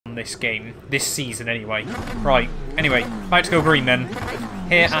this game, this season anyway. Right, anyway, about to go green then.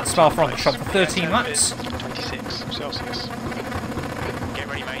 Here at Spa-Francorchamps shop for 13 laps. 26 Celsius. Get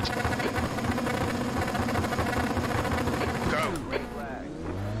ready, mate. Go.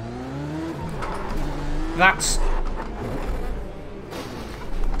 That's...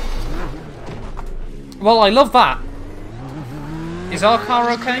 Well, I love that. Is our car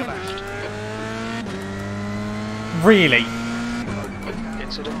okay? Really?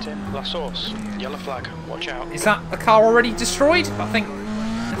 Incident in La Source. Yellow flag. Watch out. Is that the car already destroyed? I think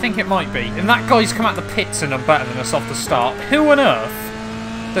it might be. And that guy's come out the pits and done better than us off the start. Who on earth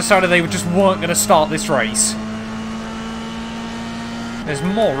decided they just weren't going to start this race? There's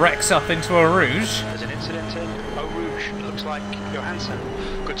more wrecks up into Eau Rouge. There's an incident in Eau Rouge. It looks like Johansson.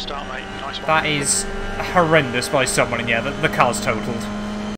 Good start, mate. Nice one. That is horrendous by someone, and yeah, the car's totaled.